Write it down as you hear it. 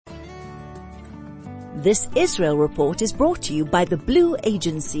This Israel report is brought to you by the Blue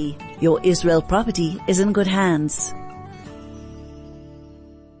Agency. Your Israel property is in good hands.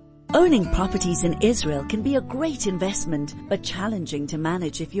 Owning properties in Israel can be a great investment, but challenging to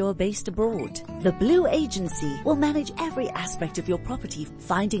manage if you're based abroad. The Blue Agency will manage every aspect of your property,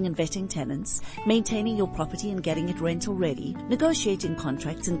 finding and vetting tenants, maintaining your property and getting it rental ready, negotiating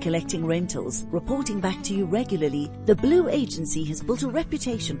contracts and collecting rentals, reporting back to you regularly. The Blue Agency has built a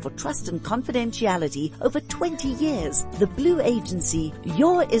reputation for trust and confidentiality over 20 years. The Blue Agency,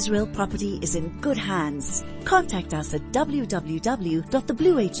 your Israel property is in good hands. Contact us at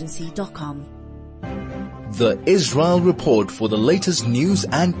www.theblueagency.com. The Israel Report for the latest news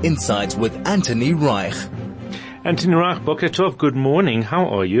and insights with Anthony Reich. Anthony Reich, Boker Tov, good morning. How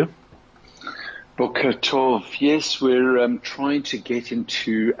are you? Boker Tov. Yes, we're trying to get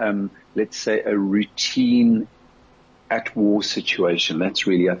into, let's say, a routine at-war situation. That's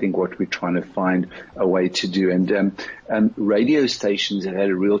really, I think, what we're trying to find a way to do. And radio stations have had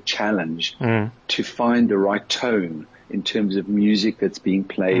a real challenge to find the right tone in terms of music that's being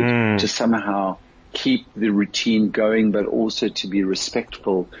played to somehow keep the routine going, but also to be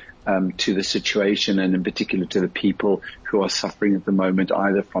respectful to the situation and in particular to the people who are suffering at the moment,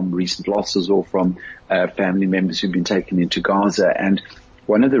 either from recent losses or from family members who've been taken into Gaza. And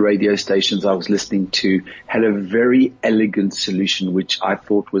one of the radio stations I was listening to had a very elegant solution, which I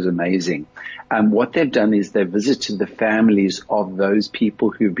thought was amazing. What they've done is they've visited the families of those people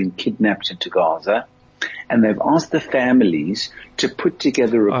who've been kidnapped into Gaza, and they've asked the families to put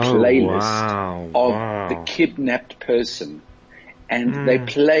together a playlist of the kidnapped person. And they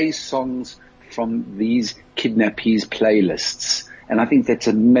play songs from these kidnappees' playlists. And I think that's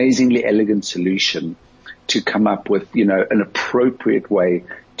an amazingly elegant solution to come up with, an appropriate way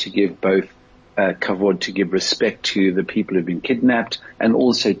to give both kavod, to give respect to the people who've been kidnapped, and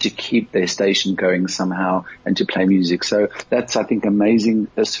also to keep their station going somehow and to play music. So that's, I think, amazing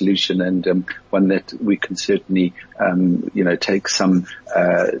solution, and one that we can certainly, take some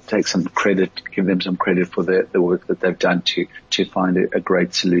credit, give them some credit for the work that they've done to find a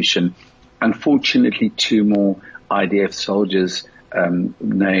great solution. Unfortunately, 2 more IDF soldiers'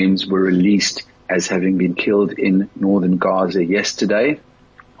 names were released as having been killed in northern Gaza yesterday.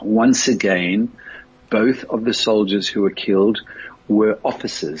 Once again, both of the soldiers who were killed were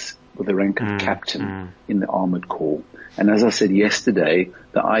officers with the rank of captain in the armored corps. And as I said yesterday,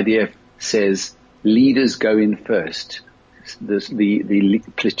 the IDF says leaders go in first. The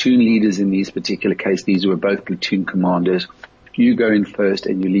platoon leaders in this particular case, these were both platoon commanders. You go in first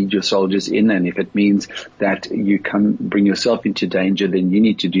and you lead your soldiers in, and if it means that you bring yourself into danger, then you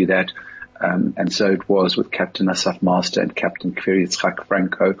need to do that. And so it was with Captain Asaf Master and Captain Kveri Yitzchak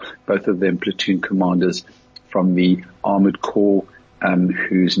Franco, both of them platoon commanders from the Armored Corps,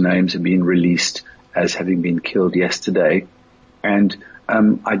 whose names have been released as having been killed yesterday. And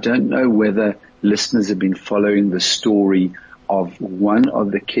I don't know whether listeners have been following the story of one of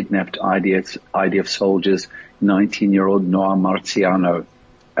the kidnapped IDF soldiers, 19-year-old Noah Marciano.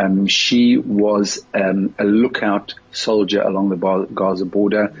 She was a lookout soldier along the Gaza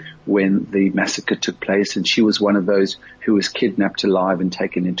border when the massacre took place, and she was one of those who was kidnapped alive and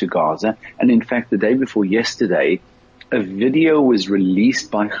taken into Gaza. And in fact, the day before yesterday, a video was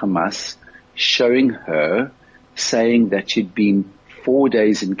released by Hamas showing her saying that she'd been 4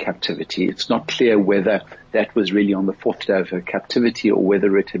 days in captivity. It's not clear whether that was really on the 4th day of her captivity or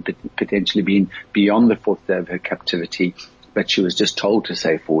whether it had potentially been beyond the 4th day of her captivity. But she was just told to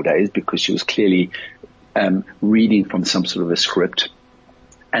say 4 days because she was clearly reading from some sort of a script.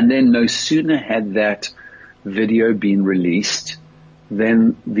 And then no sooner had that video been released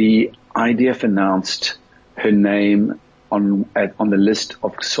than the IDF announced her name on the list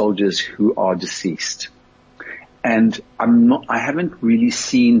of soldiers who are deceased. And I haven't really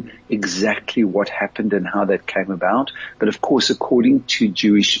seen exactly what happened and how that came about. But of course, according to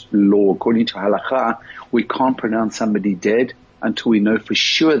Jewish law, according to halakha, we can't pronounce somebody dead until we know for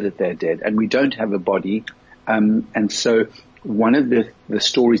sure that they're dead. And we don't have a body. And so one of the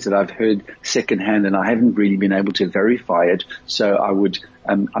stories that I've heard secondhand, and I haven't really been able to verify it. So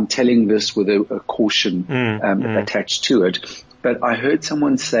I'm telling this with a caution, attached to it. But I heard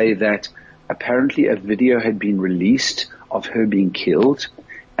someone say that apparently a video had been released of her being killed,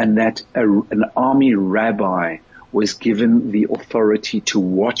 and that an army rabbi was given the authority to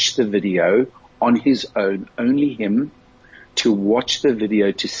watch the video on his own, only him, to watch the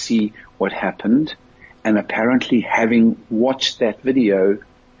video to see what happened. And apparently, having watched that video,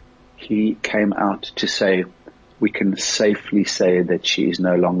 he came out to say, we can safely say that she is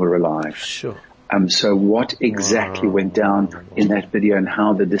no longer alive. Sure. So what exactly went down in that video and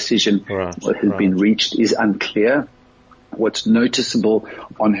how the decision has been reached is unclear. What's noticeable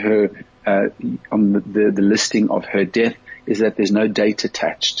on her, on the listing of her death is that there's no date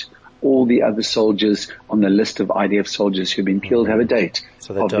attached. All the other soldiers on the list of IDF soldiers who've been killed have a date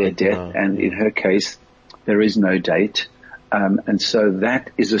of their death, and in her case, there is no date. And so that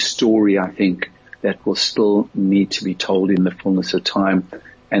is a story, I think, that will still need to be told in the fullness of time.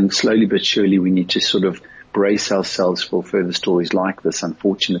 And slowly but surely we need to sort of brace ourselves for further stories like this,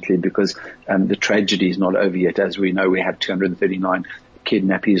 unfortunately, because the tragedy is not over yet. As we know, we have 239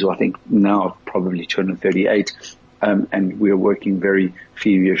 kidnappees, or I think now probably 238. And we are working very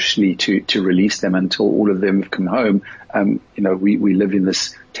furiously to release them until all of them have come home. We live in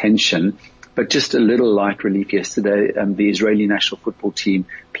this tension. But just a little light relief yesterday, the Israeli national football team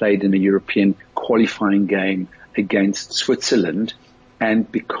played in a European qualifying game against Switzerland.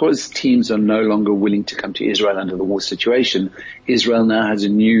 And because teams are no longer willing to come to Israel under the war situation, Israel now has a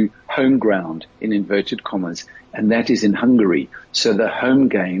new home ground, in inverted commas, and that is in Hungary. So the home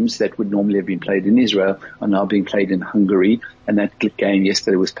games that would normally have been played in Israel are now being played in Hungary, and that game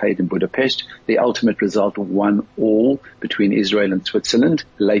yesterday was played in Budapest. The ultimate result of 1-1 between Israel and Switzerland,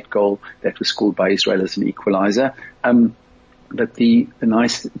 late goal that was scored by Israel as an equalizer. But the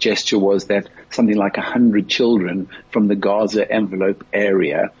nice gesture was that something like 100 children from the Gaza envelope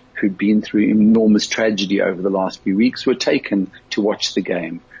area who'd been through enormous tragedy over the last few weeks were taken to watch the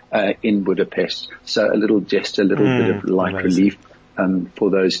game in Budapest. So a little gesture, a little bit of light relief for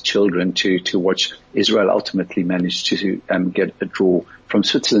those children to watch Israel ultimately manage to get a draw from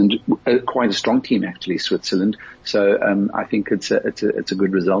Switzerland, quite a strong team actually, Switzerland. So I think it's a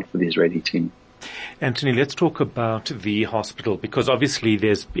good result for the Israeli team. Anthony, let's talk about the hospital, because obviously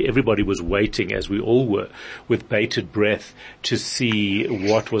everybody was waiting, as we all were, with bated breath to see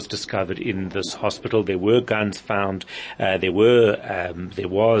what was discovered in this hospital. There were guns found. There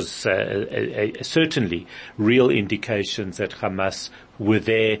was certainly real indications that Hamas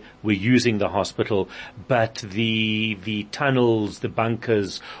were using the hospital, but the tunnels, the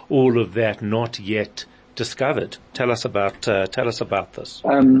bunkers, all of that not yet discovered. Tell us about this.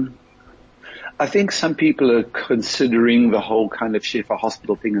 I think some people are considering the whole kind of Shifa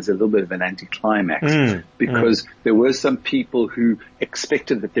hospital thing as a little bit of an anticlimax because there were some people who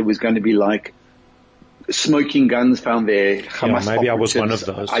expected that there was going to be like smoking guns found there. Hamas maybe I was one of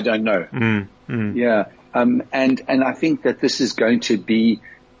those. I don't know. Yeah. And I think that this is going to be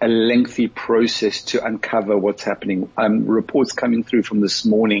a lengthy process to uncover what's happening. Reports coming through from this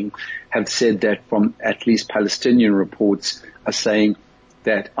morning have said that, from at least Palestinian reports, are saying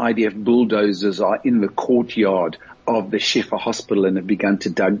that IDF bulldozers are in the courtyard of the Shifa hospital and have begun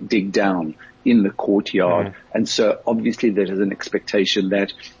to dig down in the courtyard. And so obviously there is an expectation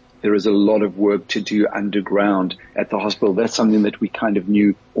that there is a lot of work to do underground at the hospital. That's something that we kind of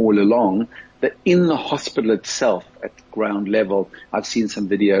knew all along. That in the hospital itself, at ground level, I've seen some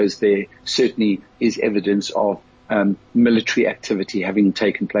videos, there certainly is evidence of military activity having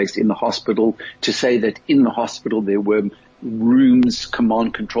taken place in the hospital. To say that in the hospital there were rooms,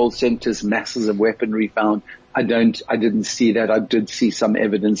 command control centers, masses of weaponry found, I didn't see that. I did see some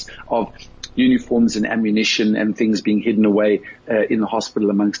evidence of uniforms and ammunition and things being hidden away in the hospital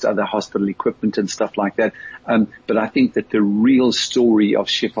amongst other hospital equipment and stuff like that. But I think that the real story of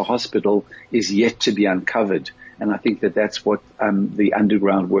Shifa Hospital is yet to be uncovered. And I think that that's what the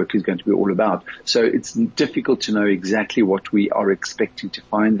underground work is going to be all about. So it's difficult to know exactly what we are expecting to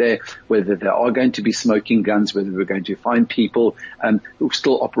find there, whether there are going to be smoking guns, whether we're going to find people who are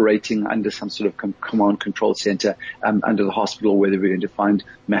still operating under some sort of command control center under the hospital, whether we're going to find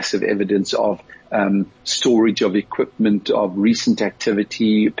massive evidence of storage of equipment, of recent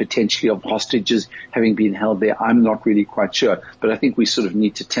activity, potentially of hostages having been held there. I'm not really quite sure, but I think we sort of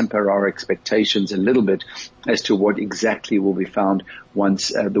need to temper our expectations a little bit as to what exactly will be found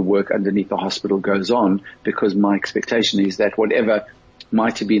once the work underneath the hospital goes on, because my expectation is that whatever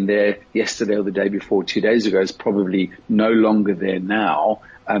might have been there yesterday or the day before, 2 days ago, is probably no longer there now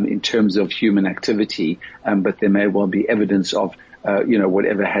in terms of human activity, but there may well be evidence of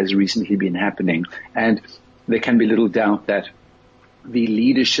whatever has recently been happening. And there can be little doubt that the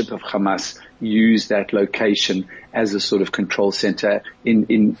leadership of Hamas used that location as a sort of control center.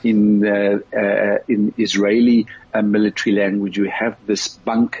 In Israeli military language, you have this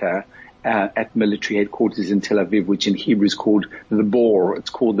bunker at military headquarters in Tel Aviv, which in Hebrew is called the bore.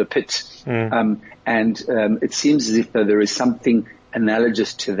 It's called the pit. And it seems as if there is something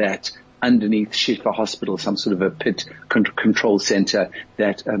analogous to that underneath Shifa Hospital, some sort of a pit control center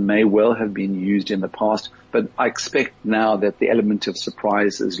that may well have been used in the past. But I expect now that the element of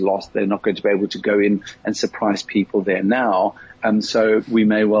surprise is lost. They're not going to be able to go in and surprise people there now. So we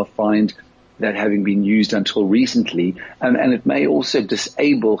may well find that having been used until recently, and it may also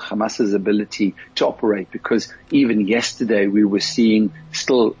disable Hamas's ability to operate, because even yesterday we were seeing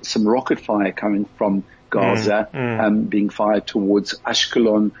still some rocket fire coming from Gaza, being fired towards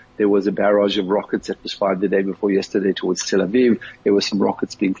Ashkelon. There was a barrage of rockets that was fired the day before yesterday towards Tel Aviv. There were some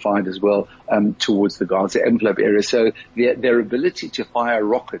rockets being fired as well towards the Gaza envelope area. So their ability to fire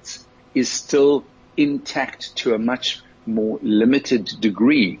rockets is still intact to a much more limited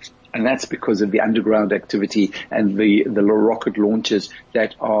degree. And that's because of the underground activity and the rocket launchers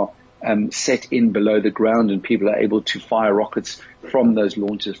that are set in below the ground, and people are able to fire rockets from those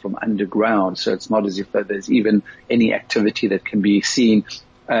launchers from underground. So it's not as if there's even any activity that can be seen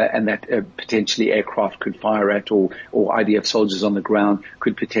and that potentially aircraft could fire at, or IDF soldiers on the ground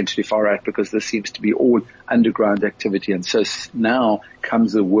could potentially fire at, because this seems to be all underground activity. And so now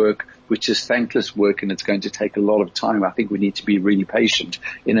comes the work, which is thankless work, and it's going to take a lot of time. I think we need to be really patient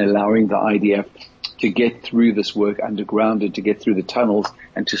in allowing the IDF to get through this work underground and to get through the tunnels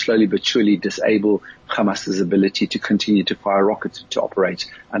and to slowly but surely disable Hamas's ability to continue to fire rockets to operate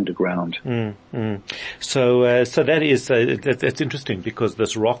underground. So that is, that's interesting, because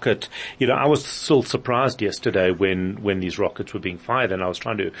this rocket, I was still surprised yesterday when these rockets were being fired, and I was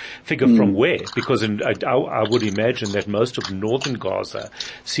trying to figure from where, because I would imagine that most of northern Gaza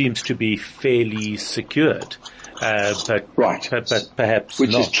seems to be fairly secured. But perhaps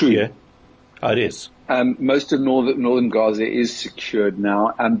which not. Is true. Yeah? Oh, it is. Most of northern Gaza is secured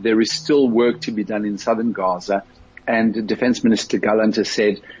now. There is still work to be done in southern Gaza. And Defense Minister Gallant has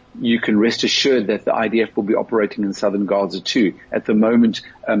said, you can rest assured that the IDF will be operating in southern Gaza too. At the moment,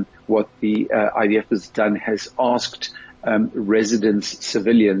 what the IDF has done has asked residents,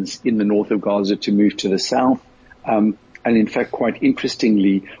 civilians in the north of Gaza to move to the south. And in fact, quite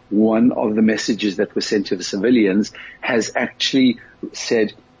interestingly, one of the messages that was sent to the civilians has actually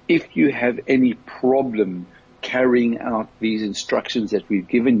said, if you have any problem carrying out these instructions that we've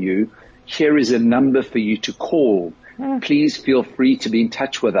given you, here is a number for you to call. Please feel free to be in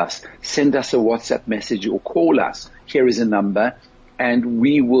touch with us. Send us a WhatsApp message or call us. Here is a number, and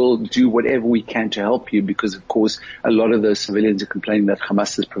we will do whatever we can to help you, because, of course, a lot of those civilians are complaining that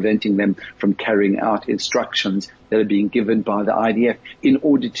Hamas is preventing them from carrying out instructions that are being given by the IDF in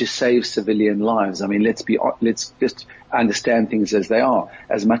order to save civilian lives. I mean, let's just understand things as they are.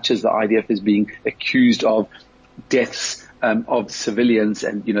 As much as the IDF is being accused of deaths of civilians,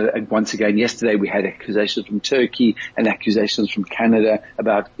 and once again yesterday we had accusations from Turkey and accusations from Canada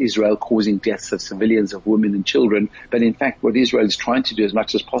about Israel causing deaths of civilians, of women and children. But in fact, what Israel is trying to do as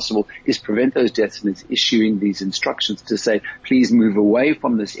much as possible is prevent those deaths, and is issuing these instructions to say, please move away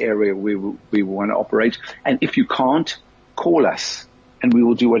from this area where we want to operate, and if you can't, call us and we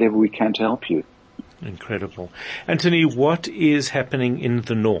will do whatever we can to help you. Incredible. Anthony, what is happening in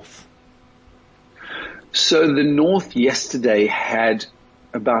the north? So the north yesterday had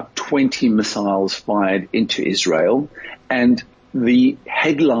about 20 missiles fired into Israel, and the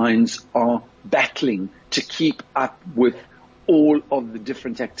headlines are battling to keep up with all of the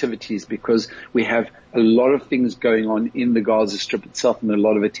different activities, because we have a lot of things going on in the Gaza Strip itself and a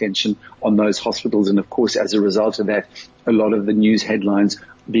lot of attention on those hospitals. And of course, as a result of that, a lot of the news headlines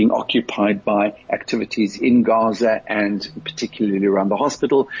being occupied by activities in Gaza and particularly around the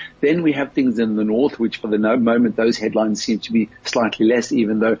hospital. Then we have things in the north, which for the moment, those headlines seem to be slightly less,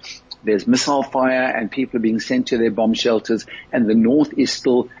 even though there's missile fire and people are being sent to their bomb shelters, and the north is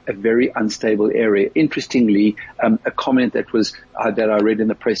still a very unstable area. Interestingly, a comment that I read in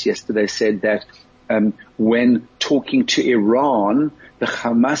the press yesterday said that when talking to Iran, the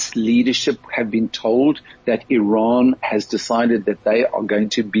Hamas leadership have been told that Iran has decided that they are going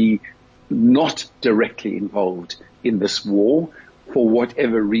to be not directly involved in this war for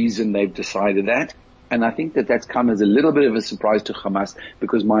whatever reason they've decided that. And I think that that's come as a little bit of a surprise to Hamas,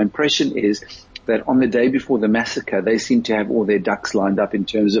 because my impression is that on the day before the massacre, they seem to have all their ducks lined up in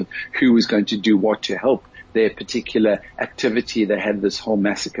terms of who was going to do what to help their particular activity. They had this whole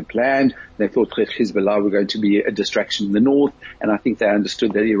massacre planned. They thought Hezbollah were going to be a distraction in the north, and I think they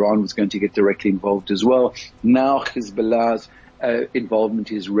understood that Iran was going to get directly involved as well. Now Hezbollah's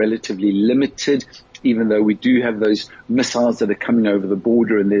involvement is relatively limited, even though we do have those missiles that are coming over the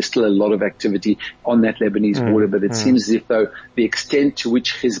border, and there's still a lot of activity on that Lebanese border. But it seems as if, though, the extent to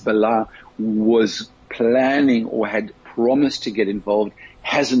which Hezbollah was planning or had promised to get involved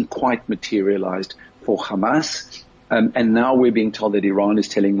hasn't quite materialized for Hamas. And now we're being told that Iran is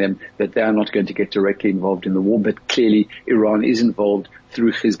telling them that they are not going to get directly involved in the war, but clearly Iran is involved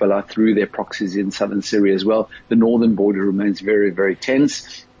through Hezbollah, through their proxies in southern Syria as well. The northern border remains very, very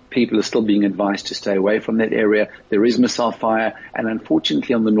tense. People are still being advised to stay away from that area. There is missile fire, and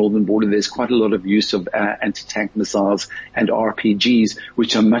unfortunately on the northern border there's quite a lot of use of anti-tank missiles and RPGs,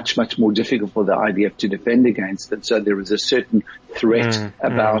 which are much, much more difficult for the IDF to defend against. And so there is a certain threat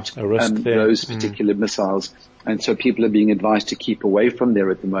about those particular missiles. And so people are being advised to keep away from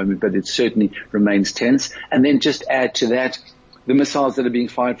there at the moment, but it certainly remains tense. And then just add to that, the missiles that are being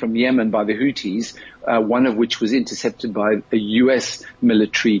fired from Yemen by the Houthis, one of which was intercepted by the U.S.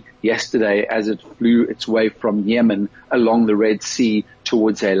 military yesterday as it flew its way from Yemen along the Red Sea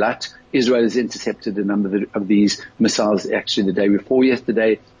towards Eilat. Israel has intercepted a number of these missiles actually the day before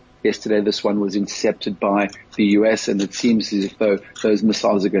yesterday. Yesterday this one was intercepted by the U.S. and it seems as though those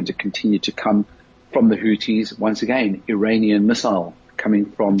missiles are going to continue to come from the Houthis. Once again, Iranian missile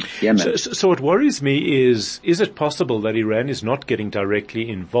coming from Yemen. So what worries me is it possible that Iran is not getting directly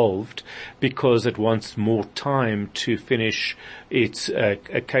involved because it wants more time to finish its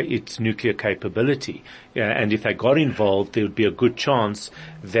nuclear capability? And if they got involved, there would be a good chance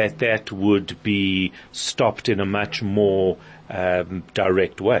that that would be stopped in a much more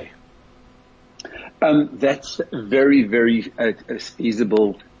direct way. That's very, very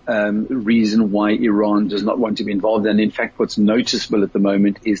feasible reason why Iran does not want to be involved. And in fact, what's noticeable at the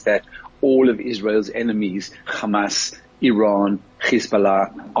moment is that all of Israel's enemies, Hamas, Iran,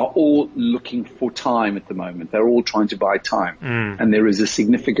 Hezbollah, are all looking for time at the moment. They're all trying to buy time. And there is a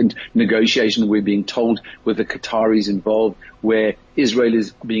significant negotiation, we're being told, with the Qataris involved, where Israel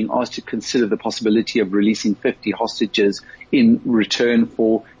is being asked to consider the possibility of releasing 50 hostages in return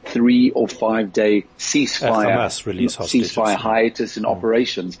for 3 or 5 day ceasefire hiatus in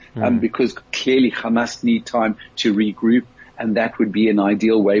operations, because clearly Hamas need time to regroup, and that would be an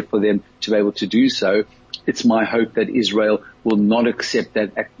ideal way for them to be able to do so. It's my hope that Israel will not accept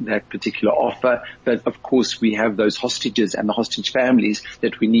that particular offer. But of course we have those hostages and the hostage families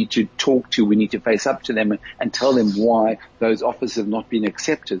that we need to talk to. We need to face up to them and tell them why those offers have not been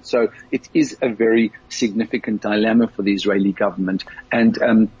accepted. So it is a very significant dilemma for the Israeli government.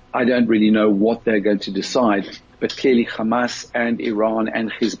 And I don't really know what they're going to decide. But clearly Hamas and Iran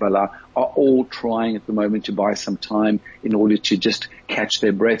and Hezbollah are all trying at the moment to buy some time in order to just catch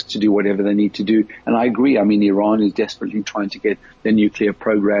their breath, to do whatever they need to do. And I agree. I mean, Iran is desperately trying to get their nuclear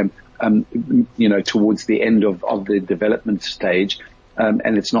program, towards the end of the development stage.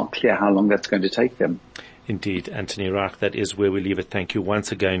 And it's not clear how long that's going to take them. Indeed, Anthony Reich, that is where we leave it. Thank you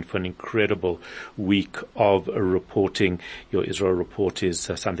once again for an incredible week of reporting. Your Israel report is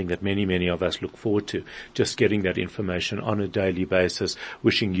something that many, many of us look forward to, just getting that information on a daily basis.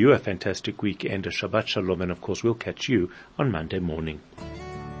 Wishing you a fantastic weekend, a Shabbat Shalom, and of course we'll catch you on Monday morning.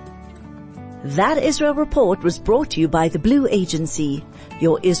 That Israel report was brought to you by the Blue Agency.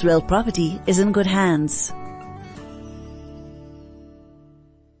 Your Israel property is in good hands.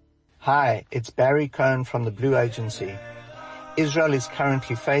 Hi, it's Barry Cohen from the Blue Agency. Israel is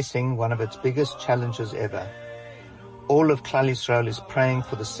currently facing one of its biggest challenges ever. All of Klal Yisrael is praying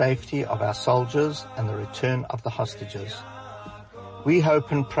for the safety of our soldiers and the return of the hostages. We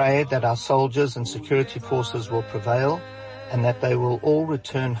hope and pray that our soldiers and security forces will prevail and that they will all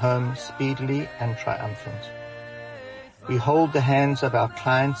return home speedily and triumphant. We hold the hands of our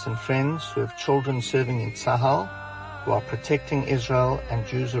clients and friends who have children serving in Tzahal, who are protecting Israel and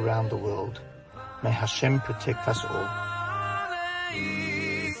Jews around the world. May Hashem protect us all.